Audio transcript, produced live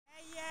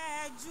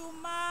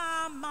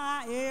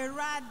Jumama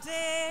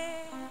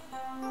erade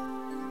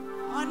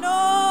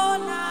ono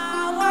na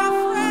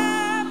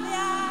wafrem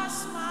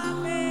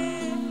yasmame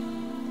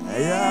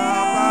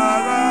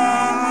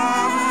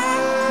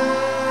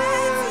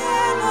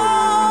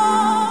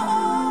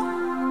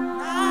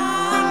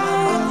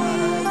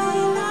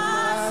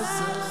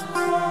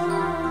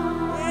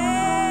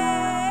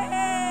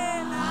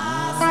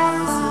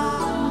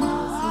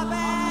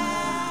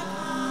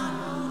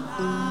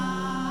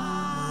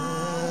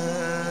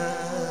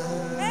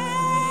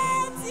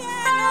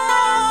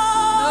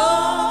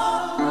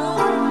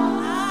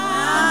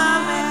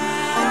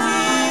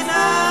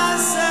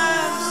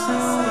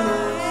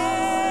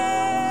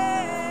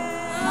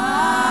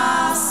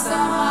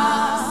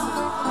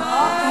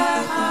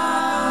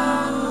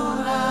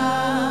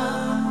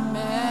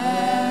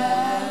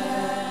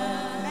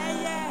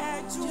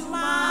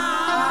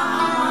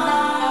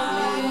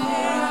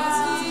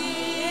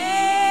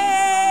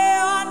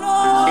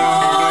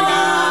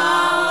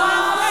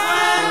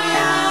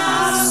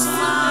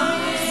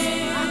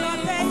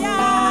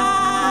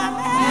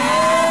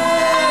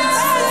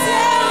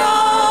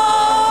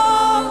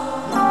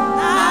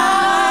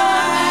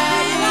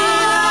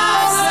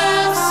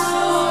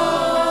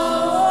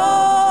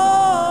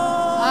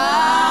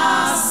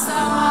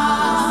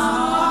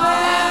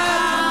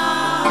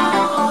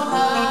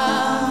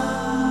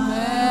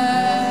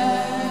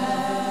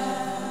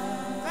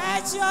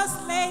Virtuous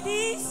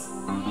ladies,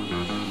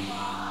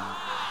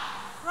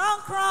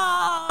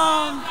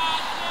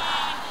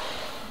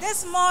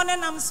 this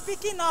morning I'm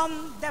speaking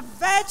on the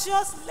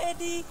virtuous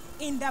lady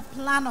in the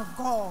plan of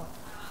God.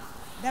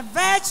 The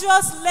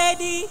virtuous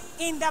lady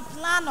in the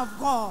plan of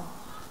God.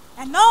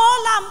 And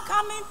all I'm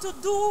coming to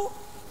do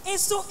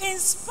is to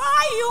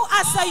inspire you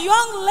as a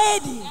young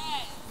lady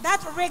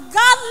that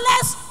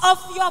regardless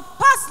of your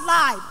past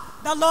life,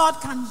 the Lord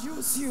can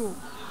use you.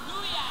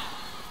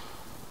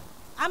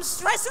 I'm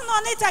stressing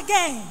on it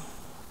again.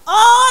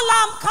 All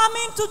I'm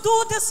coming to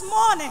do this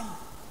morning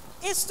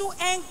is to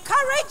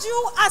encourage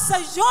you as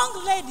a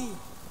young lady,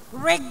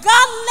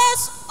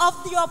 regardless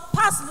of your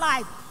past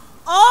life,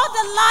 all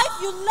the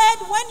life you led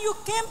when you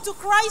came to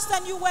Christ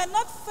and you were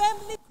not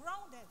firmly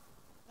grounded,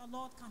 the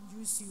Lord can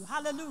use you.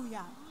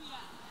 Hallelujah.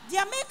 The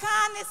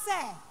American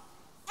say,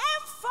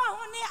 "Emfa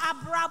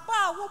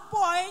abraba wo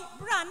boy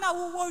brana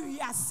wo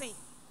wiase."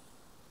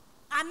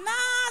 Ana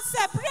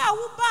se bra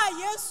wo ba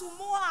Yesu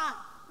mu a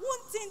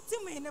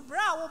wuntintim in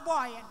bra wo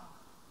boy no.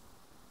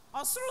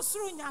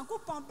 Osuru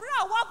Nyankopon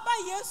bra wa ba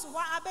Yesu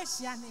wa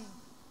abehia ne.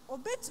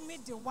 Obetumi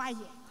de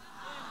waye.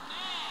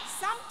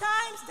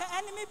 Sometimes the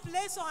enemy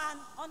plays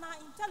on our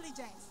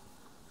intelligence.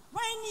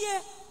 When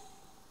ye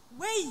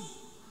wey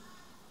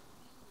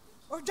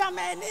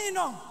ojameni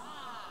no.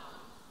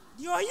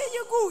 Dio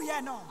ye go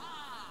ye no.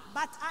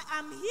 But I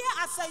am here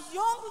as a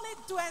young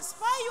lady to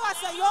inspire you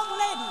as a young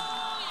lady.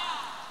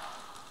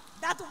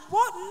 That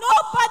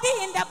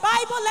nobody in the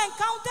Bible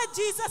encountered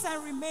Jesus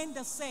and remained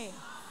the same.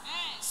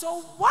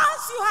 So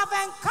once you have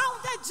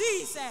encountered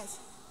Jesus,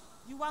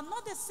 you are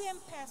not the same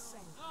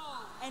person.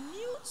 A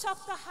new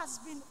chapter has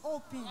been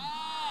opened.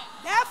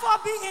 Therefore,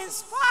 be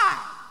inspired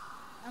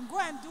and go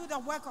and do the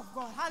work of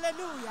God.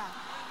 Hallelujah.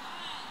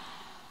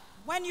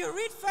 When you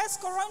read 1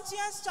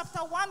 Corinthians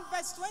chapter 1,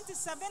 verse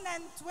 27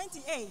 and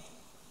 28,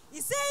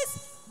 it says,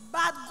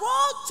 "But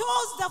God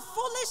chose the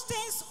foolish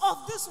things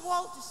of this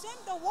world to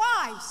shame the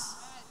wise.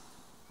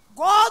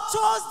 God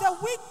chose the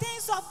weak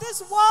things of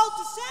this world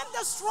to shame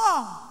the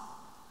strong.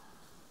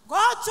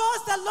 God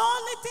chose the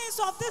lonely things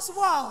of this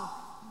world,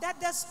 the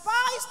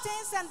despised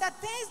things and the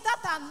things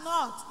that are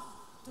not,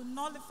 to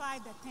nullify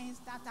the things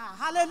that are."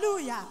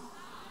 Hallelujah.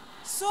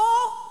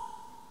 So,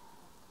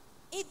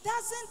 it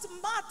doesn't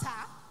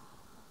matter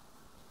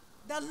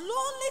the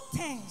lonely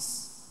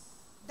things,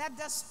 the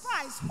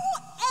despised,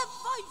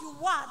 whoever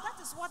you are. That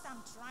is what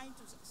I'm trying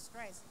to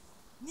stress.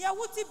 Now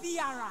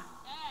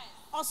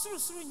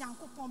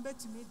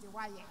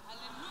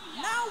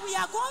we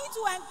are going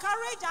to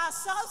encourage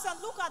ourselves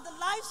and look at the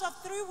lives of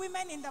 3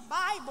 women in the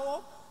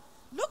Bible.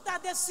 Look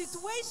at the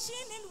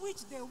situation in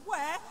which they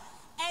were,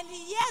 and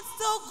yet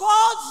still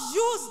God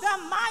used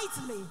them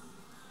mightily.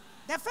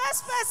 The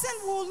first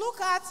person we'll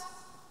look at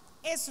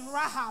is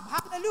Rahab.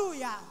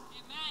 Hallelujah.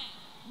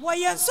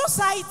 Amen.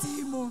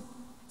 Society mo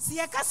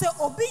siyeka se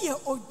obi ye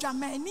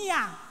odwamani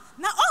a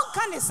na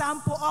onka ne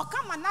sample or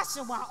come na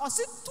hyewa or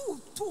se tu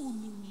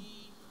ni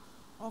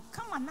or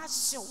come na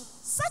hyew.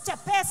 Such a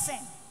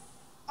person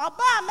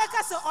oba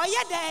meka se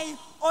oye den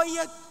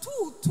oye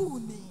tu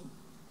ni.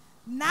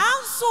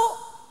 Now so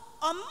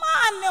a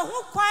man ne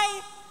ho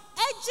kwan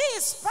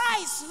eji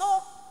spice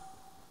no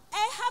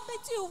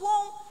habit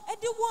won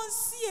edi won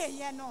sie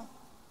ye no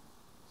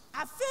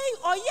afei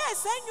oye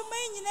sanyuma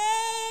nyina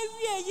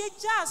wie ye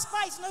ja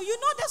spice no. You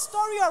know the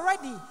story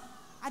already.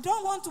 I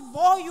don't want to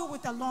bore you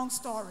with a long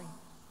story.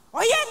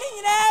 Oye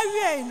ni nyina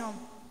wie no.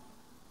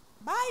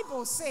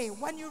 Bible say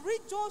when you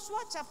read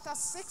Joshua chapter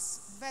 6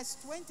 verse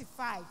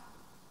 25,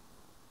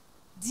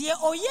 die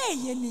oye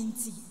ye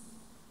ninti.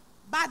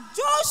 But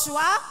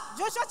Joshua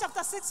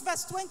chapter 6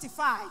 verse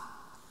 25,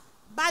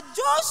 But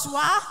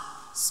Joshua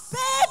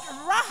spared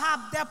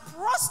Rahab the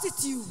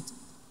prostitute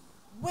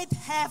with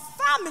her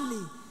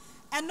family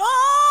and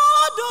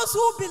all those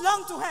who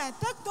belong to her.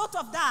 Take note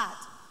of that.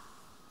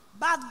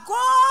 But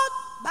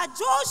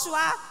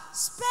Joshua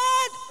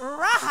spared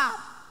Rahab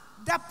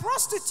the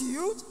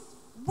prostitute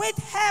with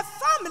her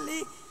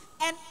family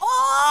and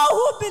all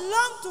who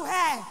belonged to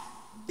her,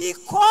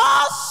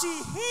 because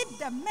she hid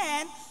the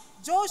men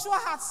Joshua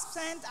had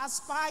sent as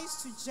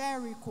spies to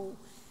Jericho.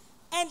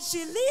 And she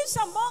lives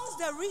amongst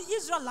the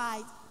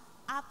Israelites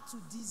up to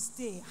this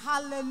day.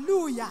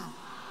 Hallelujah.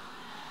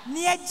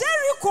 Near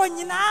Jericho,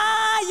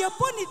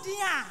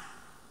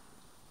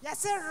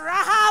 yes,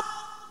 Rahab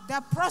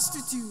the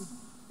prostitute.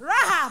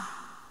 Rahab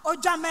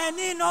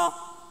ojamenino.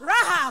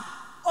 Rahab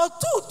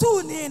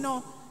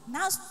otutunino.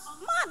 Now,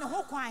 man,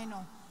 who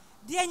quino?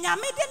 The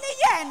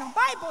Nyamidini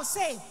Bible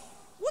say,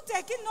 who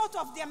taking note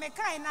of the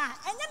Mekaina,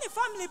 and any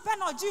family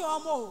penalty or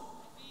more.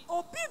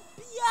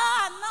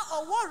 Obibia na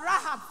or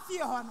Rahab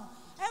fear hono.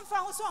 And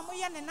found some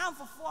yan and now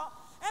for four,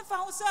 and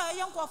found so a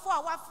young for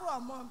what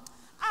from.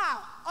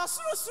 Ah, or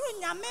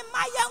through Yame,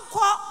 my young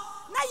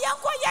na young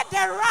yet the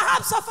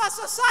Rahabs of our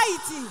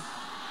society.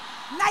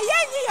 Na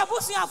yenny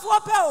abusia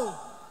for peo.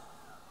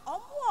 Or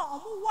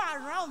more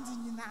around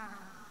in na.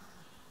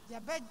 Ya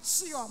bed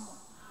chiomo.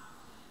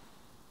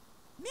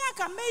 Me I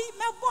can make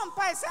me bomb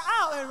pie say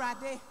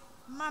erade.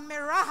 Mame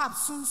Rahab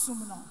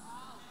sunsum no.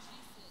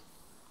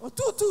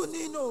 Otutu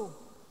nino.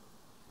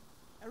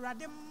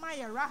 Erade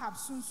maya Rahab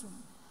sunsum.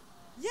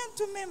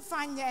 Yentu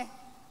memfanye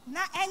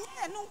na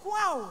enye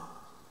nunkuwa o.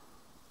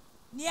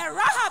 Near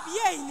Rahab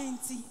ye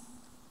ininti.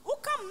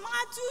 Uka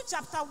Matthew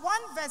chapter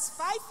 1 verse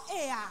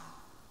 5a.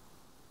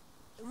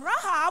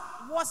 Rahab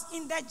was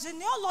in the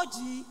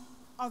genealogy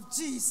of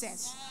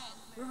Jesus.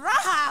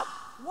 Rahab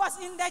was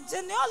in the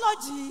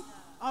genealogy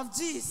of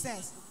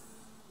Jesus.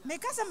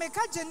 Make us a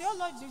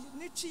genealogy.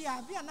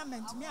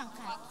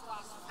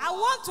 I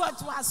want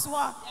to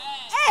aswa.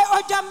 Hey,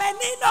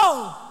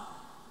 Ojamenino.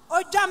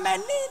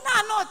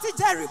 Ojamenina no ti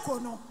Jericho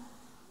no.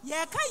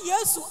 Yeka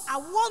Yesu I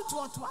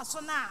want to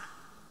asona.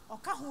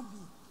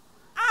 Okahubi.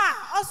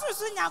 Ah,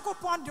 osusu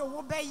Nyankopon de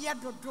wo be ye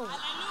dodo.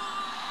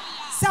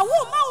 Se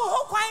wo ma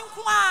wo kwan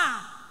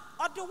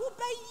kwa. Ode wo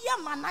be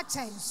ye mana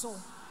chen so.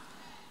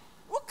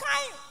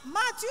 Okay,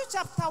 Matthew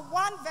chapter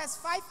 1 verse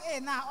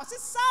 5a now. It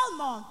says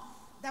Salmon,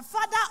 the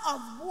father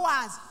of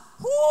Boaz,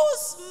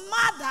 whose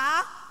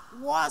mother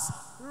was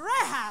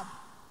Rahab.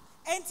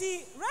 And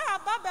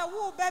Rahab baba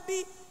wo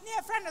baby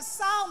near friend of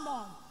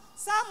Salmon.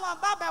 Salmon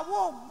baba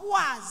wo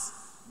Boaz.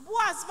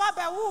 Boaz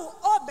baba wo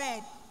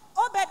Obed.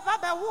 Obed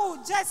baba wo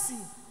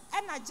Jesse.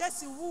 And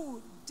Jesse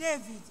wo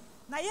David.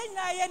 Na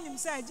yen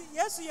said,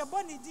 yes, you're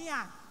born in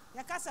dia.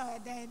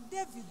 Yakasa then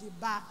David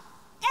ba.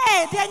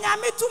 Eh, dear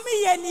nyame to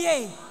me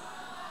yenye.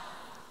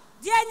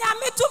 Dear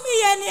nyame to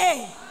me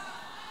yenye.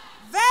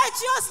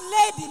 Virtuous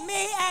Lady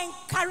may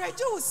encourage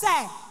you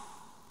say,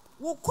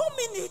 wo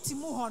community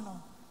mu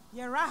hono.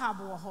 Ye Rahab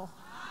wo ho.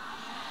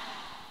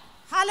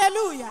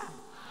 Hallelujah.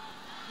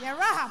 Ye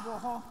Rahab wo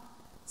ho.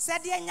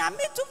 Said dear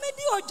nyame to me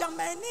di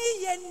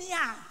ojamani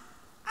yenya.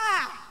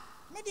 Ah,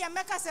 me dear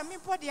meka se me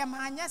po dear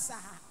manya sa.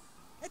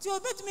 Eti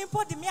obet me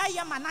po de me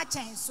ayama na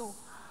chen so.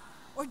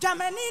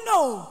 Ojamani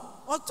no.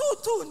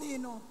 Otutu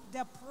nino,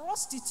 the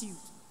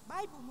prostitute.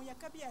 Bible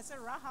muyakabi as a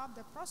Rahab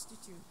the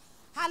prostitute.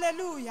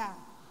 Hallelujah.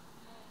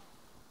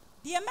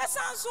 The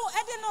messanso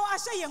edeno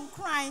asha yen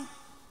crying.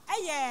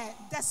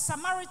 The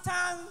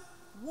Samaritan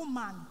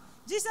woman.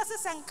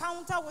 Jesus'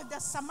 encounter with the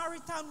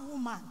Samaritan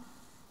woman.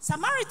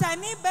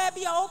 Samaritan ni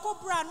baby a oko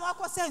bra no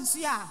akọ sensu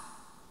ya.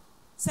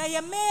 Say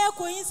ye mere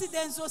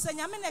coincidence o say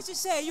nyame na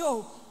hihye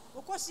yo.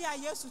 Okoshi a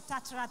Yesu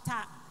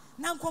tatrata.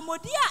 Na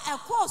nkomodi a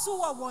ekọ so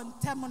wo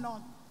wontem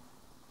no.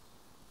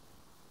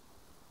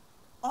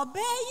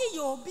 Obey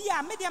you be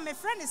a medium my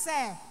friend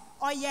say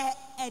or ye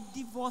a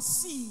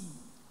divorcee.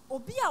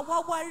 Obi a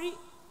wawari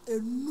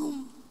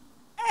enum.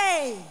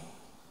 Hey,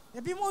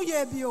 the bimo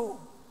ye bio.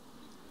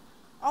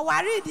 O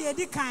wari de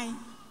edikan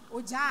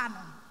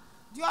ojano.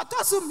 Di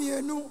otoso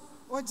mienu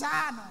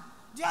ojano.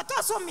 Di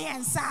otoso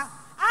miensa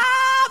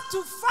up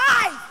to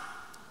 5.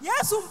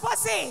 Yes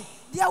umpose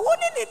dia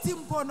woni ni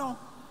timpo no.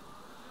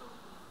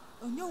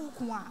 Onye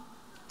ukwa.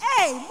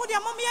 Hey, mudia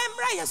mommy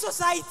embra your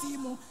society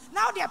mu.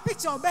 Now their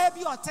picture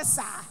baby or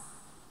tessa.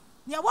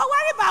 Near what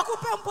worry about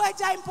Pempo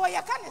Jaimpo,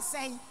 you can't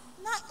say,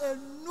 not a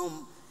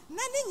noom.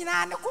 Nanny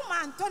and a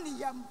command Tony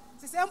Yam,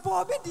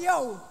 Sempo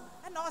Bidio,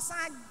 and also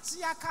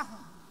Giaca.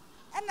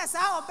 And as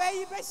our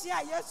baby, she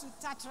used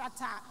to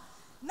tatrata.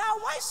 Now,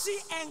 when she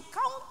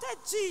encountered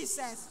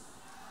Jesus,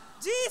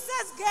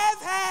 Jesus gave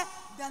her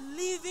the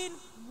living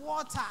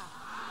water.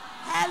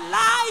 Her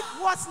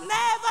life was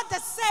never the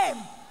same.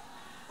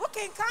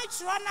 Okay,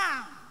 catch run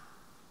now.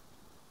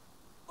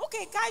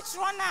 Okay, catch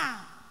run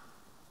now.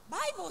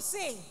 Bible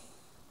say,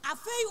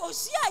 afei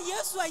oshia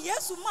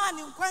Yesu man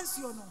in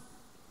kwansiono.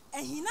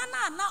 Ehina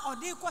na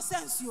ode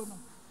kwasensio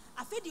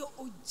afei de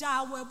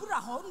oja wabura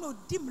ho no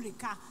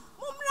dimrika.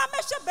 Mumra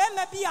mehwe be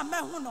ma bia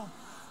mehu no.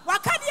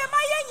 Waka de ma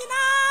ye nyina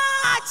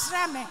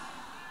kyereme.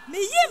 Me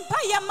yimpa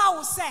yema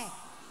wo say.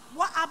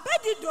 Wa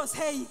abedi dos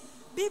hey.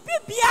 Bibi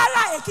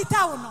biara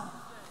ekita wo no.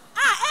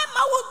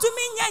 Emma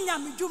wontumi nyanya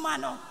medwuma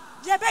no.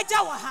 Je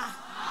beja wo ha.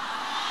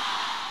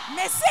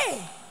 Me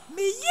say,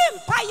 me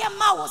yimpa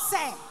yema wo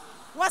say.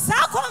 Was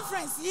our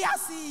conference here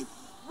see?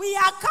 We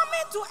are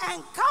coming to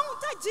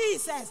encounter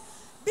Jesus.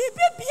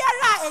 Bibi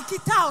biara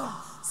ekita wo.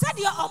 Said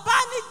your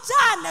obani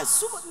jana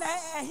su na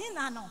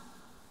ehina no.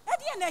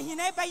 Edi na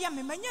ehina eba ya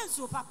me manya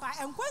nsuo papa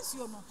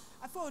enkwansuo no.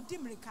 Afa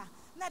odimrika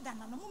na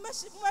dana no mo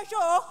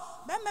hwo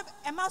be me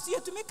emaso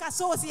yetumi ka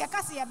so se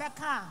yakase ye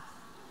beka.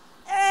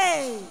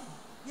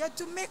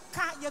 Yetumi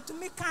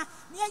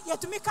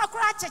ka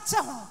kura cheche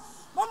ho.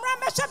 Momra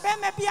me hwe be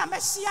me bia me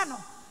hia no.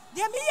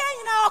 De me ye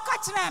nyina o ka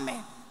kire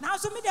me. Na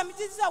so me de me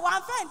titi say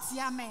wan fa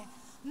ntia me.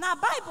 Na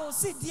Bible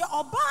say de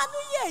oba no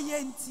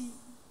ye nti.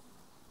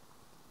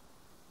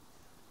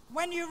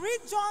 When you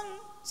read John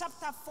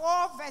chapter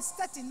 4 verse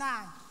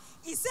 39,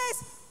 it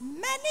says,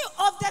 many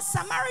of the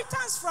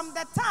Samaritans from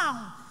the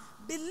town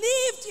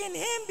believed in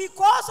him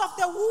because of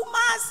the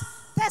woman's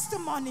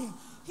testimony.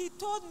 He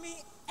told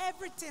me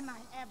everything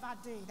I ever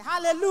did.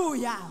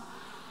 Hallelujah.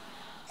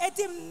 And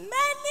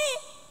many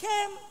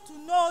came to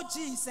know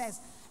Jesus.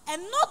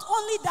 And not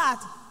only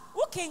that,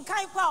 who can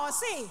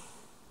say,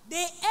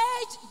 they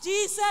urged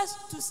Jesus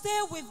to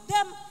stay with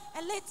them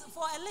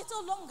for a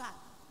little longer.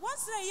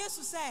 Once they used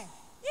to say,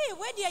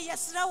 where do you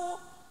yesrawo?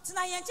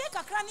 Tina yenche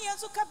kakra ni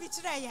yenso ka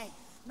bichire ye.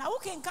 Na wo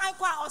kenkan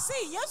kwa o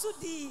say yesu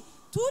di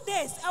 2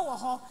 days ewo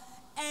ho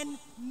and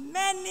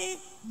many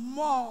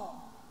more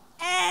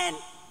and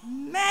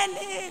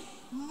many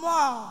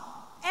more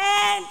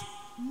and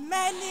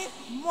many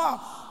more.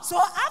 So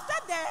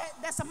after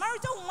the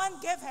Samaritan woman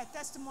gave her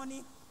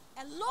testimony,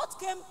 a lot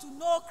came to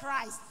know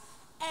Christ.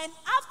 And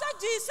after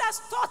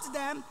Jesus taught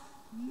them,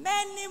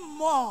 many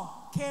more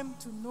came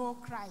to know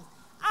Christ.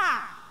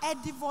 A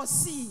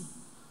divorcee.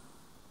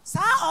 Sa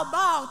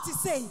about to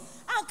say,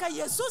 anka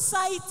ye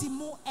society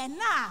mu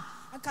ena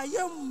anka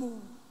ye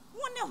mu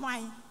wone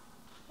hwan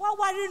wa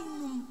ware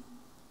num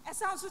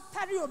esan so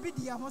tare obi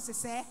de ho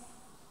sese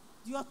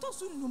de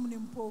otoso num ne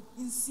mpo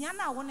nsia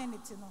na wone ne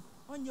te no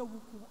onye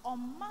wuku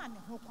omma ne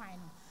ho kwan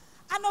no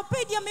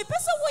anopedia me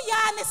pese wo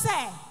ya ne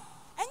se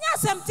enya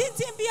asem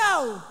tintin bia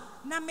o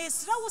na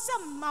mesra wo se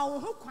ma wo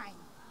ho kwan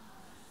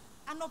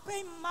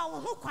anope ma wo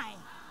ho kwan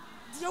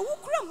de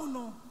wukura mu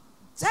no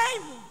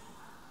jaimu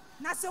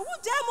na se wo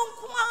jaimu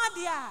nko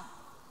dia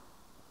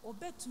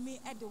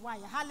obetumi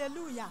edewaya.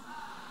 Hallelujah.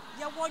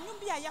 Ye wonyu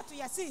bia yato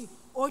yesi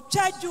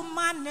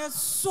otwadwuma ne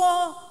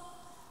so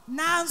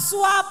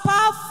nanso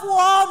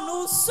apafo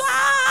no so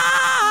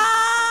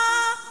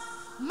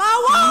ma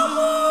wo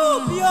mu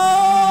bio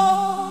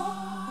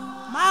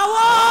ma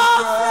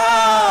wo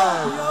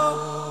bio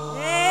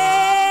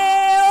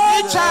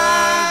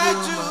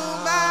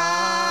otwadwuma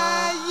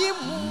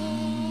yimu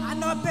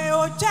anope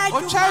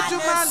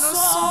otwadwuma no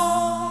so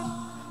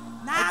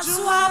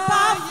nanso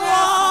apafo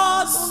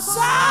no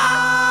so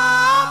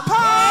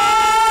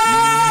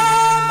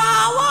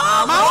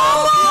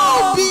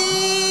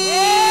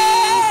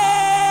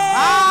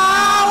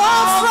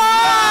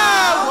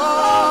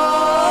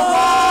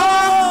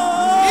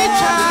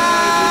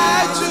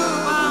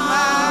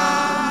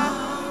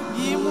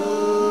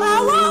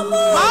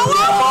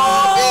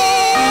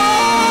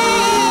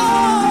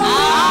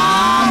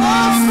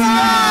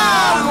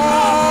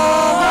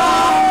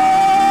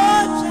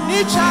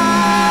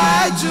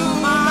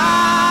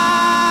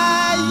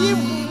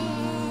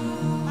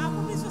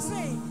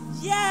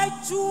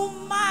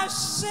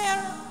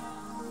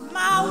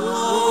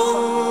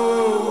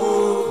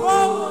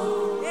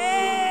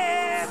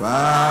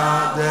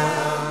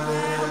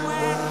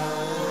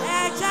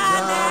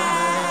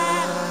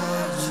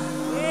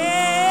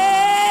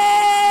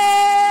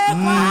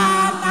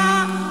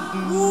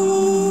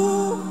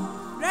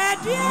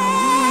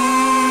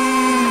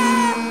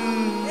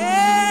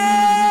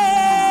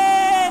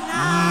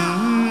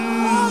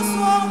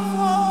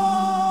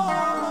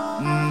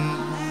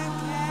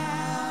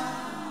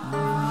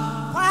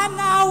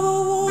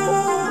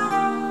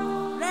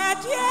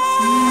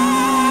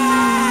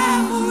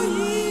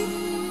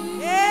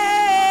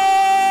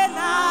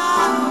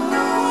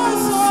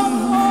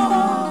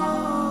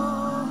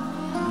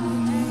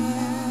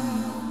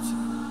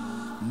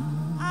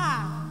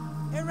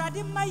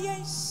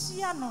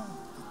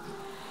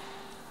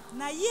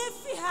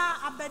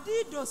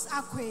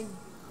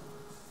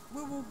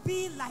we will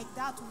be like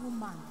that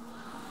woman.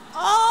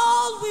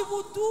 All we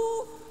will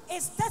do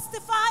is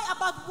testify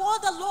about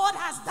what the Lord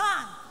has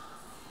done.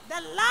 The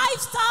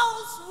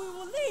lifestyles we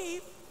will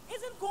live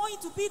isn't going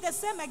to be the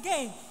same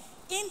again.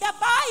 In the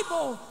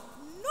Bible,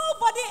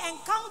 nobody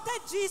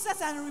encountered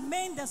Jesus and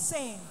remained the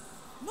same.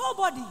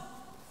 Nobody.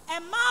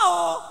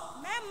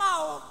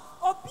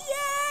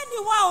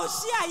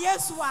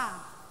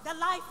 The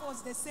life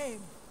was the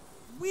same.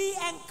 We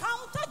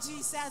encounter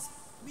Jesus,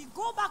 we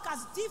go back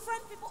as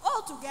different people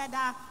all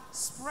together,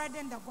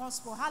 spreading the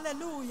gospel.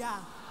 Hallelujah.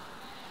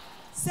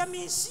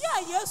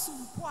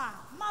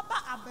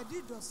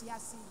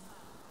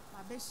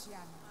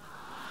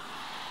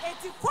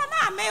 Eti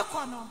kona me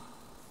kono.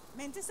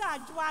 Menti sa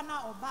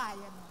adwana obaye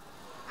no.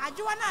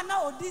 Adwana na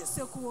odi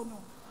nsekuo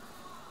no.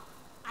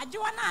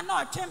 Adwana na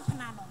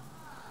otwempena no.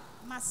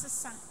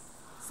 Masesa.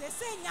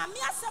 Sese nyame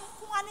asem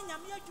ko ane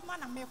nyame adwuma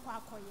na me kwa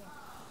akoye.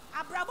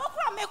 Abrabo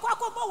kra me kwa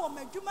akobɔ wo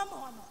madwuma mu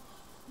hono.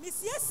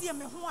 Misiesie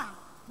me ho a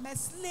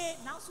mesle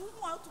na so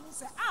hu a to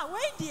say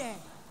wait there.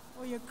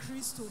 Oh, you're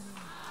Christo.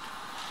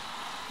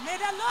 May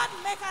the Lord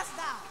make us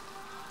that.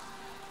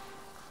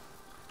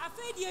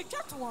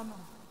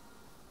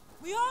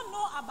 We all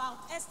know about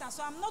Esther,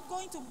 so I'm not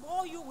going to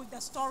bore you with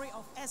the story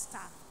of Esther.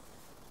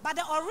 But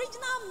the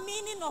original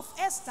meaning of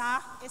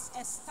Esther is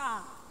a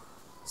star.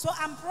 So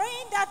I'm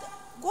praying that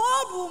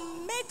God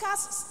will make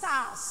us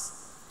stars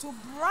to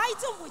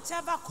brighten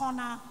whichever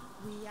corner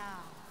we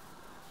are.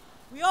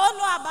 We all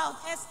know about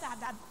Esther,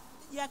 that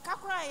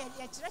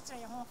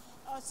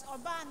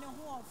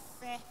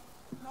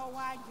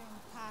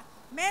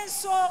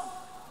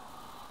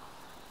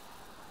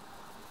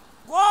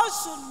God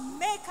should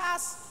make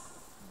us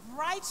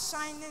bright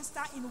shining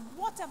star in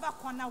whatever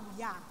corner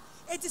we are.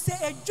 It is a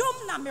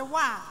jom na me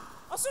wa.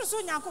 Also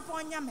so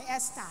Nyankopon nya me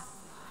Esther.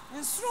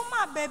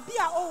 Nsroma baby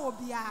a o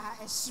bia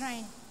a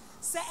shrine.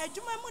 Se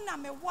adwuma mu na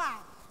me wa.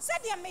 Se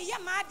de me ye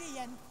ma de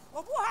ye.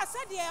 Obu ha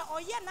se de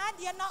oye na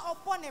de na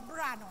obo ne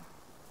bra no.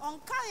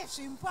 Onka ye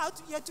shimpo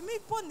out yetumi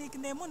po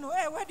nickname no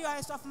where the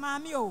eyes of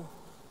mami o.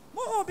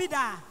 Mu ho bi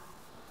da.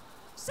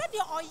 Se de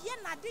oye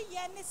na de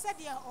ye ne se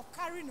de o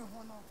carry no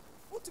ho no.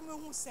 Utumi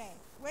hu se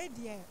we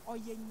de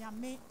oye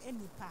nyame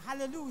enipa.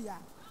 Hallelujah.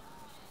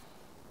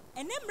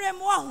 Enemre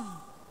mo ahum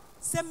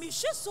se me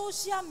hwe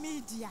social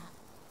media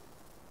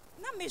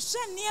na me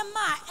hwe niema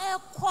a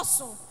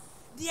ekoso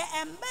de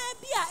emba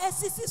bia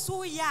esisi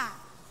so ya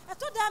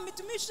eto da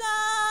metumi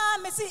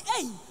hwa me say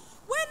eh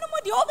wenu mo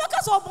de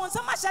obeka so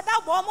obonsa ma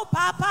hyeda bo mo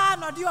papa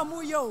no de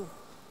omu yo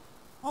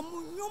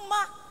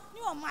omunyuma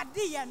ni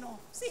omade ye no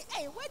say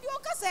eh we de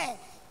oka say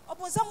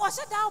obonsa mo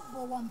hyeda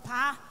bo won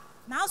pa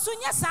na so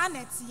nya sa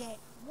nete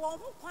wo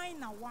ho kwan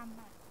na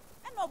wama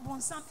e no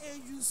obonsa e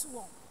use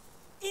wo.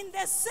 In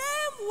the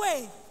same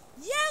way,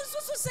 yes,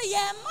 so say,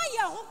 yeah, my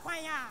own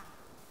choir.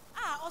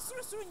 Also,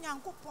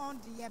 Nyankopon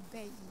de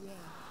be ye.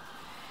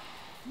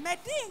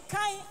 Medin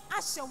kind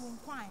Asha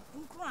won't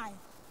cry.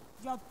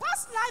 Your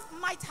past life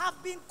might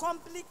have been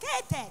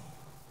complicated.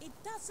 It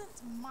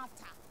doesn't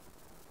matter.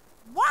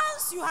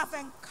 Once you have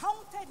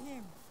encountered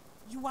him,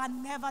 you are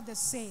never the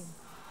same.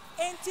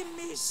 And to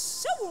me,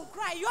 she won't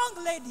cry,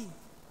 young lady.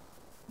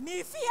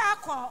 Me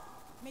fiako,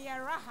 me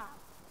raha.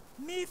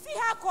 Me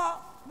fiako.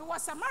 Me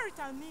was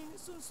Samaritan ni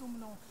sunsum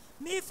no.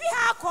 Me fi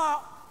ha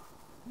ko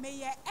me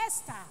ye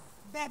Esther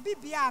baby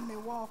bia me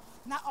wo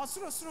na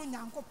osoro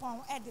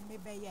Nyankopon e de me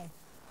beye.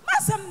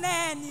 Masem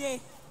na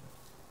nie.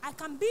 I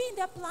can be in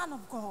the plan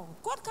of God.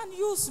 God can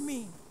use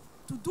me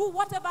to do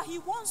whatever he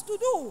wants to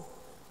do.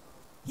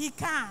 He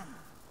can.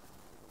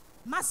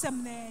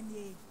 Masem na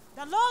nie.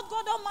 The Lord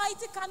God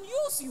Almighty can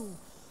use you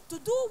to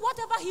do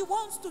whatever he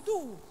wants to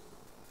do.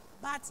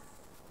 But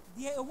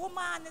the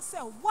woman say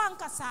one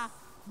kasa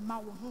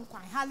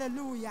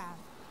hallelujah.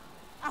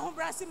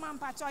 Ahobrasi man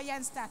pacho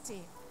yen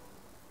starte.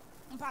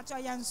 Mpacho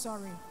yen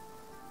sorry.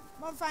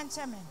 Mon fan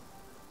chairman.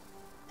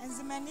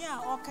 Enzimania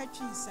oka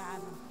twi sa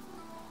no.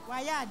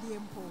 Waya de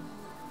mpo.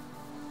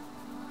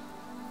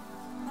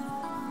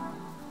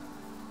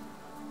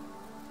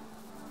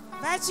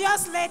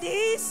 Virtuous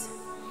ladies.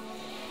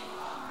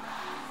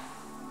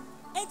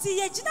 Enti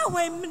yegina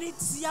we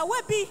minute ya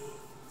we bi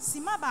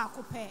sima ba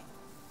akopɛ.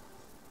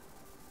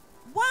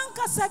 One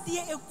kasa de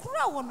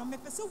ekura wo no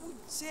mepese wo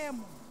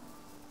gyem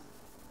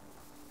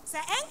se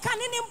enka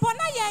ne nimpo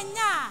na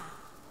yenya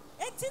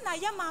enti na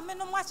ye maame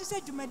no mo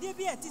ahyehye dwumade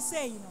bi ati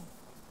sei no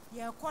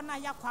ye kɔ na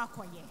yakɔ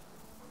akɔye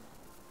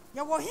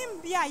ye wo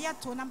him bi a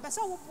yeto na mpese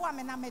wo boa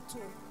me na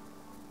meto.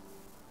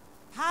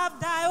 Have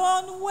thy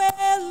own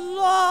way,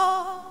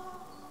 Lord.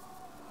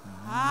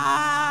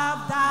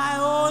 Have thy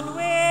own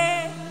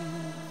way.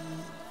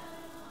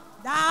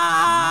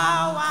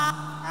 Thou art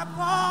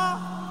above.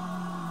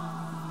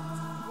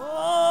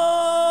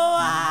 Oh,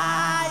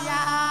 I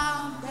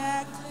am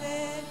the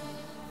clay.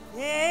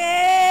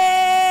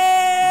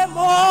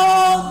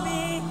 Mold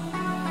me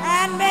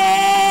and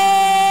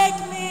make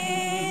me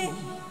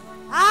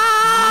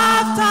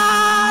after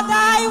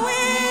thy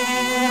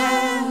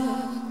will,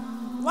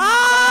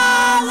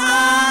 while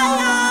I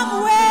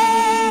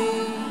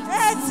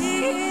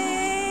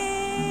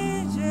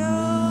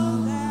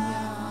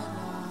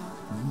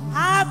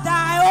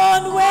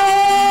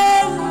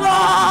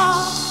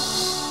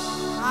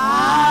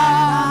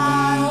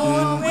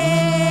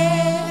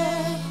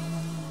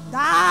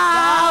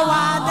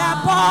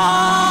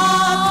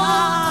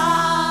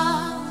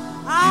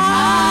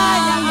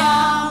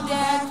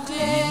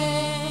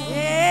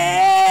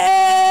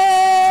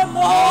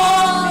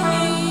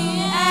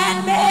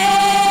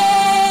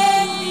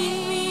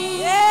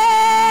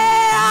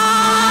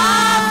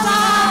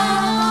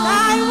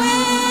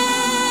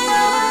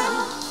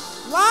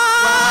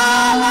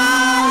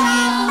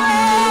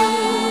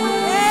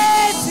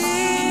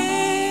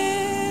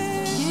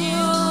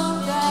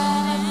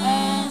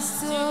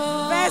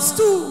Verse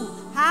 2.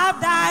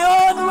 Have thy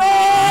own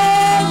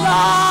way,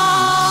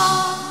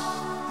 Lord.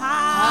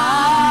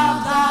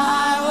 Have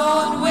thy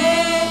own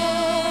way.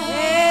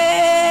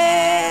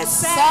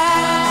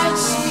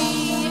 Search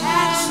me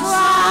and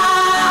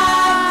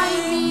try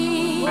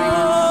me,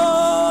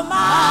 oh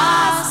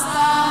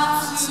Master,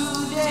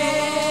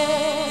 today.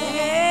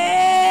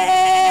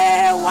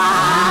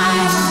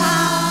 Why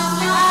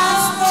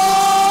hast thou,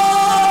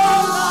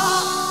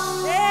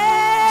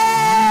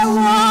 Lord,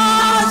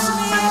 wash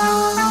me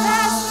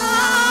as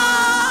now?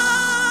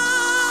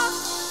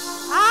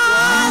 I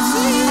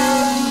see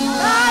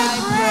thy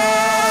presence.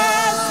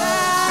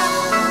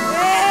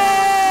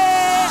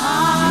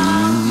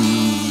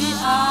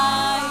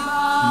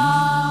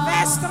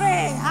 Verse 3.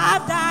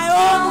 Have thy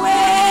own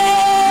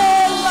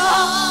way,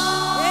 Lord.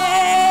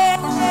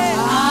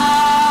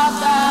 Have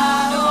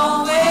thy own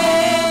way.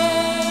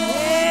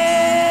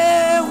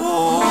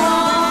 Wounded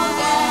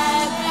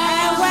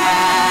and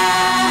weary,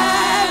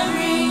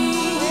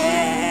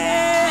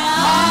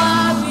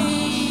 help me,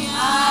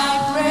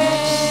 I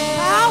pray.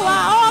 Power,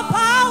 oh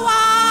power.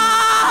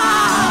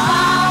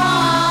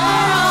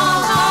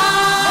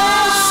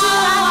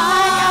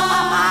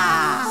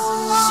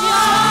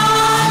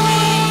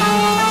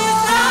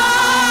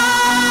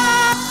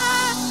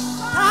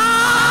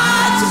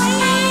 Touch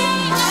me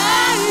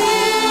and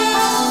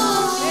heal.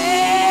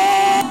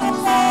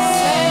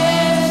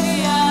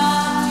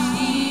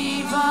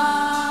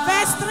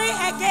 Verse 3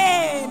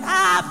 again.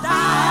 Have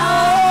thy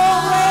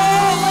own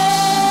way,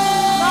 Lord.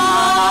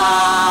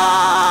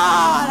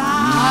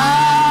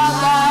 Have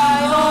thy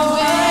own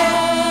way.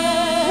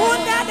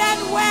 Wounded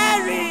and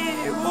weary.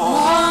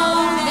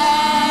 Wounded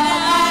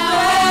and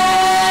weary.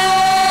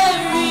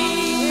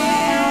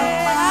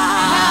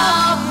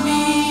 Help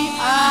me,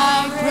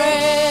 I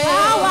pray.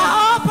 Power,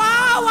 oh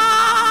power.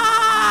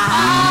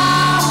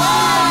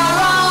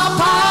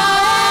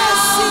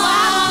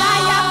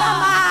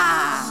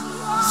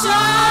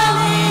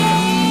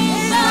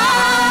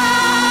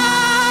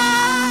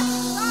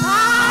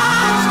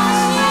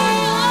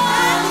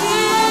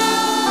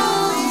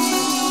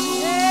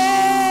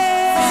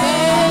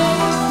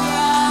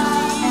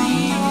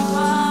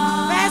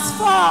 Verse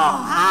 4.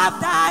 Have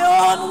thy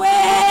own way,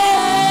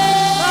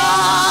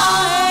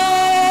 Lord.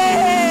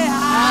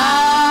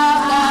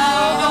 Have thy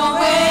own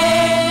way.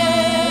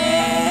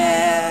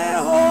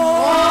 Oh,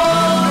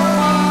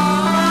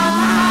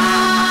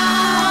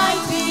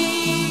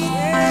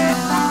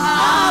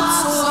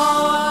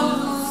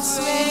 absolute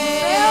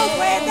sweet. Filled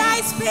with thy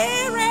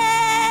spirit.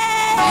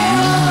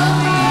 Filled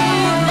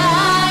with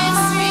thy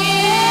spirit.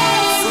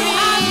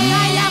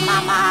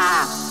 Mama.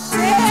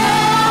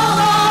 Till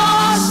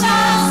all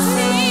shall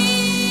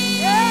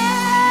see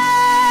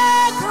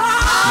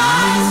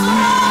Christ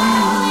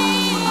only,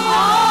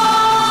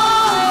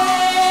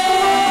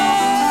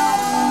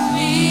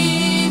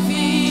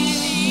 living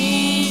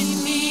in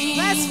me.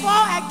 Verse 4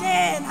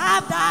 again.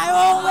 Have thy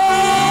own way,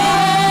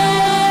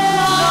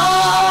 Lord.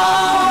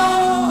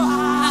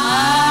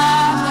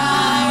 Have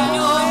thy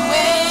own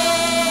way.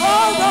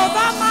 Hold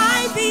over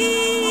my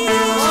being.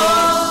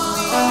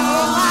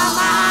 Over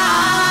my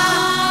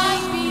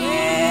being.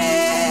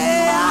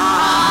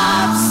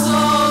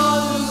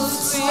 Absolute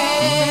sweet.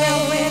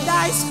 Filled with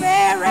thy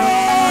spirit.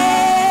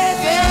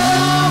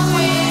 Filled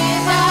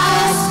with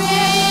thy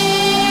spirit.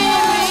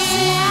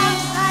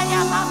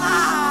 Mama.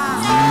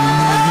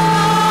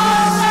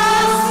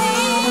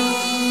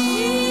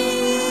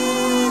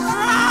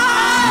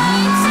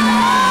 Christ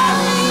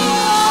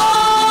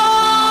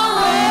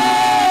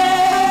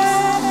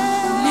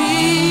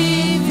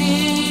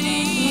living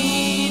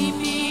in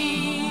me.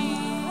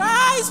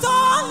 Christ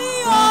only,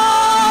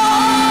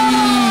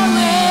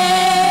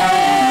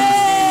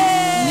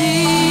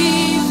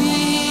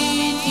 living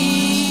in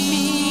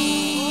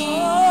me.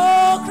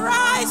 Oh,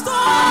 Christ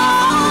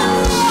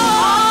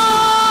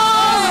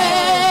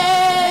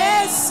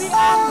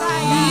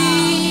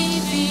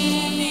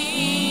living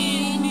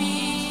in me.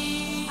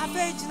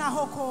 Avejina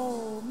hoko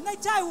na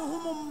jai wo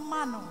humu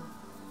mano.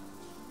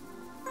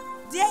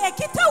 Die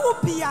ekita wo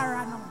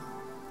biara no.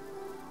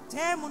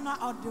 Temu na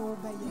ode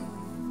obeye.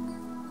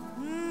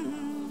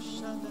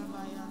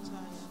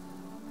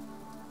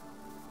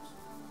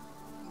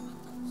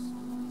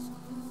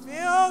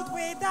 Filled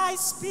with thy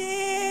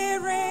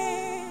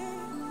spirit,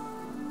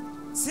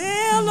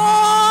 till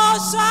all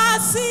shall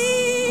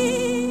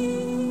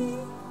see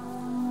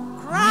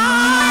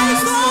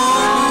Christ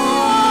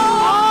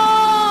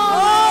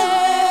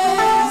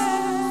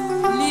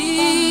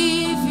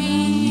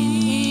living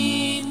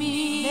in me.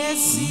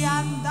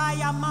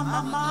 Messiandaya mama.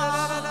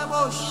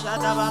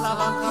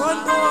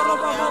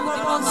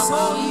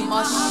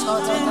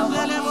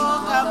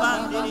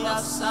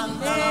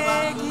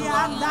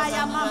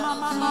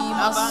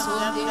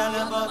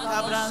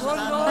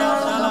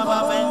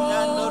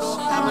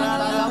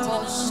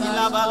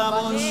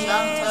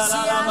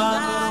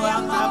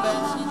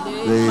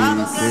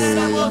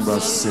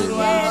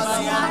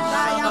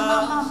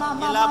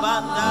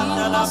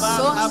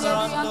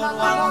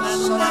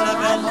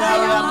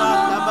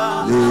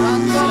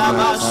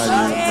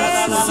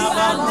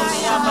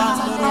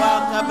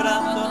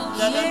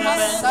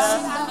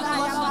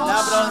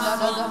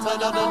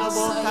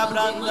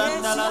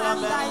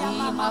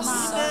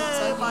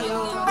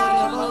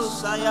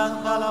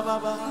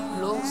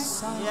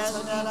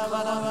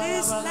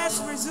 Please, let's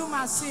resume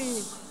our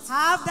seat.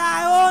 Have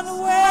thy own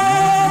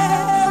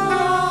way,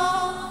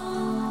 Lord.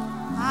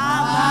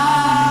 Have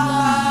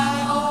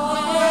thy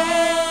own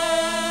way.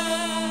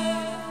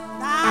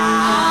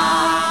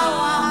 Thou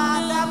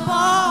art the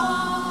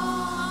potter,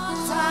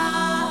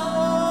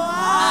 oh,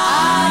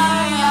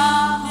 I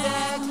am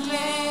the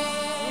clay.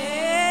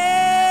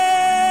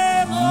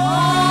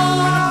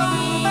 Mold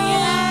me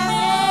and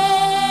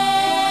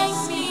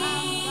make me.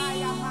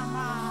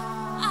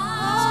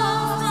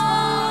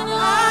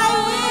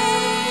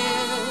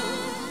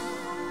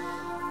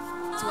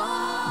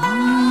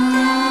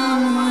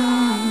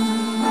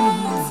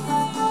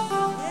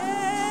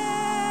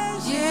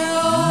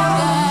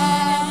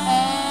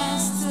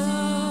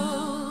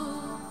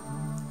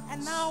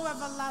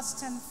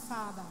 Everlasting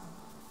Father,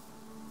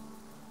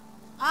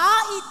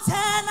 our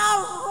eternal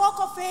rock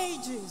of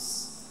ages,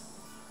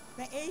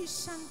 the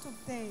ancient of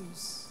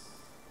days,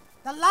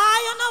 the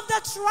Lion of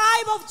the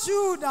tribe of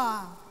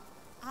Judah,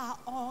 are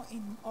all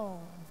in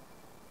all.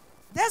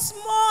 This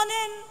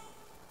morning,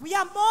 we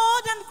are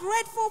more than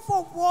grateful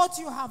for what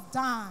you have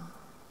done.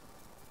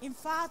 In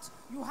fact,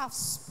 you have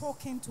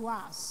spoken to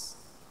us.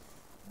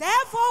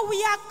 Therefore,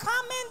 we are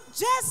coming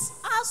just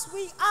as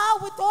we are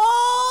with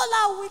all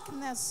our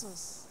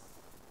weaknesses.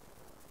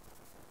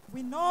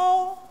 We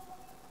know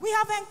we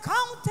have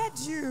encountered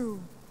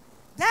you.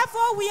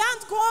 Therefore, we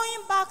aren't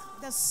going back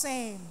the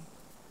same.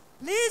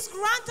 Please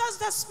grant us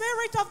the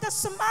spirit of the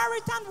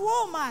Samaritan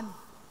woman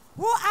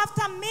who,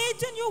 after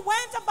meeting you,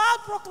 went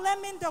about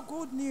proclaiming the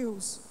good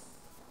news.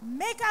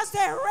 Make us the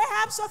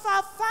Rahabs of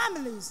our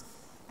families,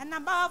 and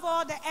above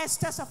all, the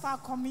Esthers of our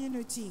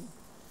community.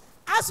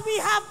 As we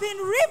have been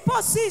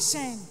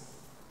repositioned,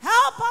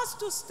 help us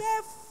to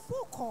stay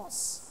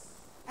focused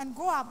and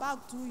go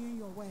about doing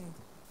your work.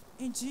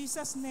 In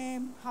Jesus'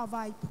 name have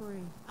I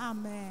prayed.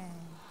 Amen.